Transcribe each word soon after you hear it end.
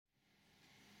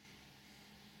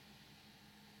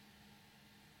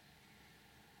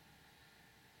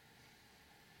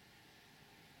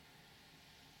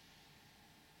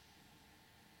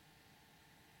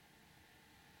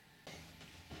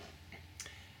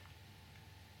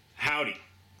Howdy,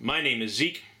 my name is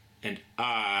Zeke, and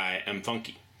I am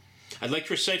funky. I'd like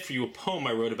to recite for you a poem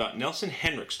I wrote about Nelson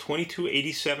Henricks'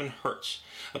 2287 Hertz,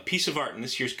 a piece of art in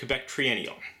this year's Quebec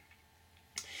Triennale.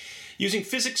 Using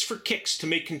physics for kicks to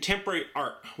make contemporary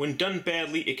art, when done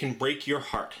badly it can break your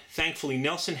heart. Thankfully,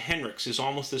 Nelson Henricks is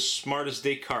almost as smart as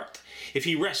Descartes. If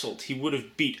he wrestled, he would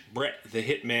have beat Bret the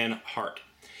Hitman Hart.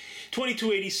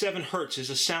 2287 Hertz is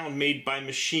a sound made by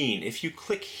machine. If you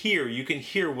click here, you can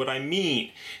hear what I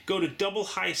mean. Go to double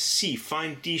high C,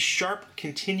 find D sharp,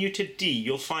 continue to D.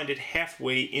 You'll find it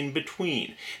halfway in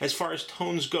between. As far as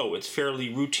tones go, it's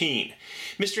fairly routine.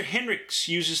 Mr. Henricks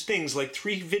uses things like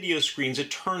 3 video screens, a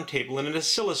turntable, and an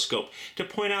oscilloscope to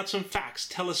point out some facts,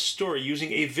 tell a story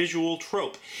using a visual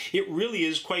trope. It really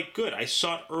is quite good. I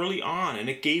saw it early on, and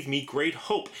it gave me great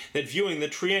hope that viewing the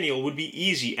Triennale would be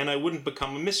easy and I wouldn't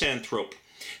become a misanthrope.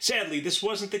 Sadly, this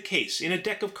wasn't the case. In a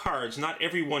deck of cards, not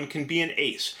everyone can be an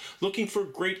ace. Looking for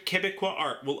great Quebecois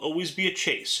art will always be a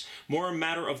chase, more a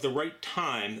matter of the right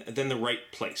time than the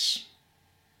right place.